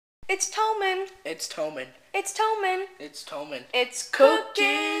It's Toman. It's Toman. It's Toman. It's Toman. It's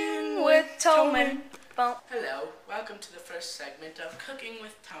Cooking with Toman. Hello, welcome to the first segment of Cooking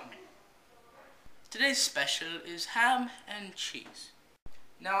with Toman. Today's special is ham and cheese.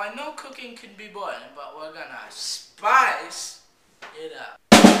 Now I know cooking can be boring, but we're gonna spice it up.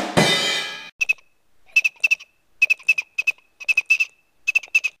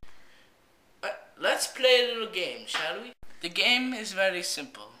 Let's play a little game, shall we? The game is very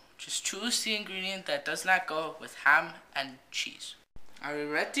simple. Just choose the ingredient that does not go with ham and cheese. Are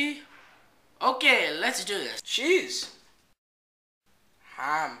you ready? Okay, let's do this. Cheese.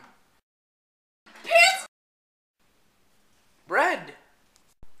 Ham. Peas. Bread.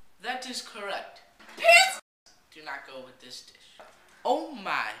 That is correct. Peas. Do not go with this dish. Oh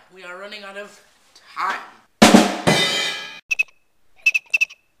my, we are running out of time.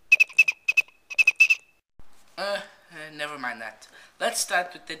 Never mind that. Let's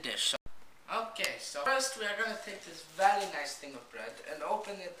start with the dish. Okay, so first we are going to take this very nice thing of bread and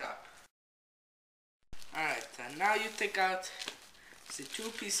open it up. Alright, and now you take out the 2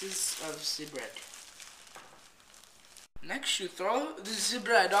 pieces of the bread. Next you throw the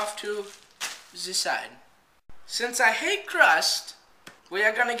bread off to the side. Since I hate crust, we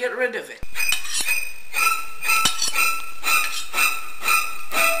are going to get rid of it.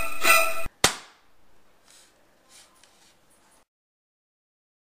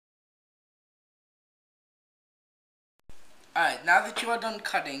 Alright, now that you are done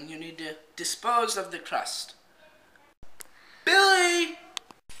cutting, you need to dispose of the crust. Billy!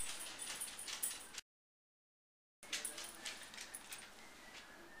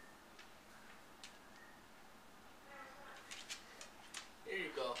 Here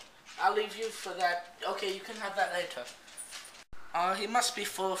you go. I'll leave you for that. Okay, you can have that later. He must be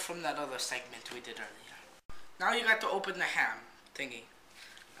full from that other segment we did earlier. Now you got to open the ham thingy.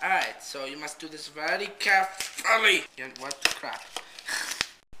 Alright, so you must do this very carefully. What the crap?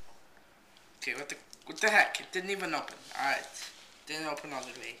 Okay, what the heck? It didn't even open. Alright, didn't open all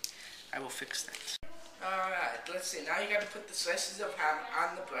the way. I will fix that. Alright, let's see. Now you got to put the slices of ham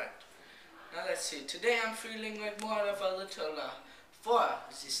on the bread. Now let's see. Today I'm feeling like more of a little 4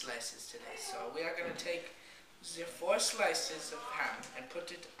 slices today. So we are going to take the 4 slices of ham and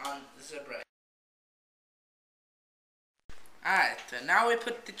put it on the bread. Alright, now we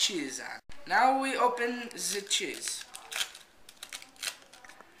put the cheese on. Now we open the cheese.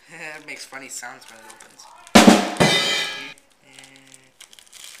 It makes funny sounds when it opens.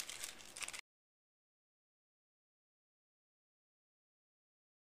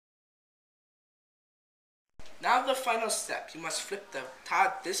 Now the final step. You must flip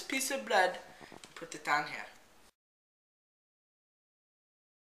this piece of bread and put it on here.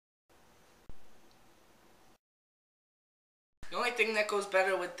 The only thing that goes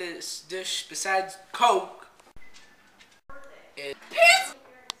better with this dish besides Coke is Peas.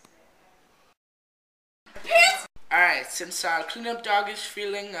 Peas. Alright, since our cleanup dog is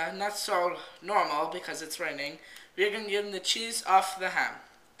feeling not so normal because it's raining, we're going to give him the cheese off the ham.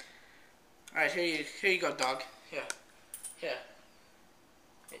 Alright, here you go, dog. Here.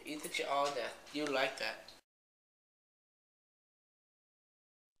 Eat the cheese. Oh, that. You like that.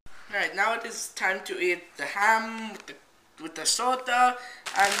 Alright, now it is time to eat the ham with the soda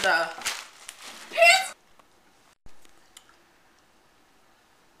and the Peas.